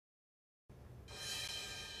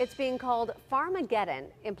It's being called Pharmageddon.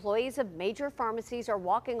 Employees of major pharmacies are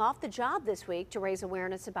walking off the job this week to raise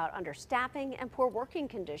awareness about understaffing and poor working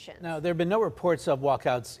conditions. Now, there have been no reports of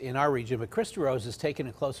walkouts in our region, but Krista Rose has taken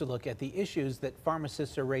a closer look at the issues that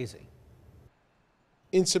pharmacists are raising.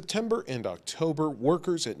 In September and October,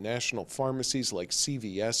 workers at national pharmacies like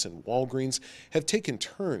CVS and Walgreens have taken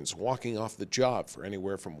turns walking off the job for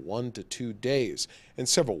anywhere from 1 to 2 days, and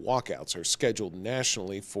several walkouts are scheduled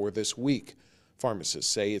nationally for this week.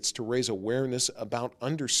 Pharmacists say it's to raise awareness about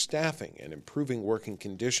understaffing and improving working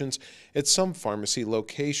conditions at some pharmacy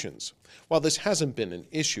locations. While this hasn't been an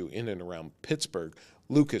issue in and around Pittsburgh,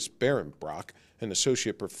 Lucas Berenbrock, an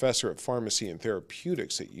associate professor of pharmacy and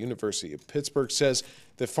therapeutics at University of Pittsburgh, says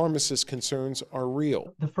that pharmacists' concerns are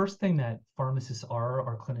real. The first thing that pharmacists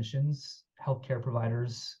are clinicians, healthcare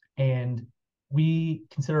providers, and we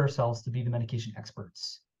consider ourselves to be the medication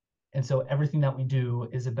experts. And so everything that we do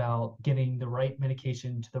is about getting the right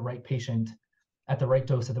medication to the right patient at the right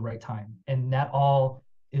dose at the right time. And that all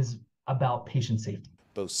is about patient safety.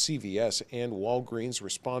 Both CVS and Walgreens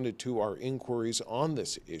responded to our inquiries on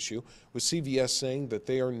this issue, with CVS saying that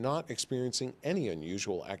they are not experiencing any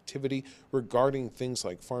unusual activity regarding things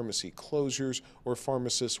like pharmacy closures or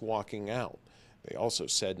pharmacists walking out. They also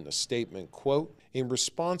said in a statement, quote, "In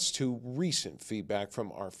response to recent feedback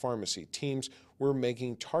from our pharmacy teams, we're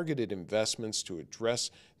making targeted investments to address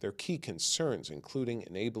their key concerns, including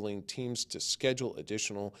enabling teams to schedule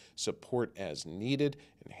additional support as needed,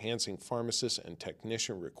 enhancing pharmacist and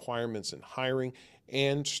technician requirements in hiring,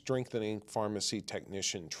 and strengthening pharmacy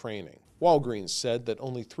technician training." Walgreens said that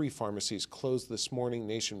only 3 pharmacies closed this morning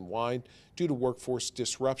nationwide due to workforce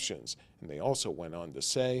disruptions, and they also went on to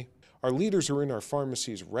say, "Our leaders are in our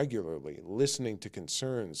pharmacies regularly, listening to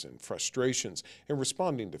concerns and frustrations and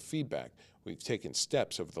responding to feedback. We've taken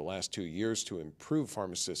steps over the last 2 years to improve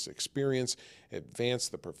pharmacists' experience, advance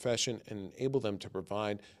the profession, and enable them to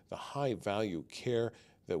provide the high-value care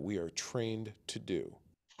that we are trained to do."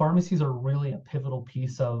 Pharmacies are really a pivotal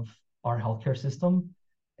piece of our healthcare system.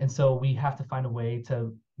 And so we have to find a way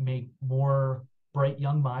to make more bright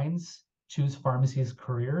young minds choose pharmacy as a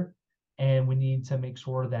career. And we need to make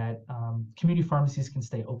sure that community pharmacies can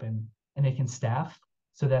stay open and they can staff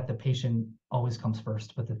so that the patient always comes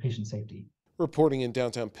first with the patient safety. Reporting in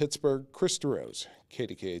downtown Pittsburgh, Krista Rose,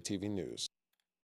 KDKA-TV News.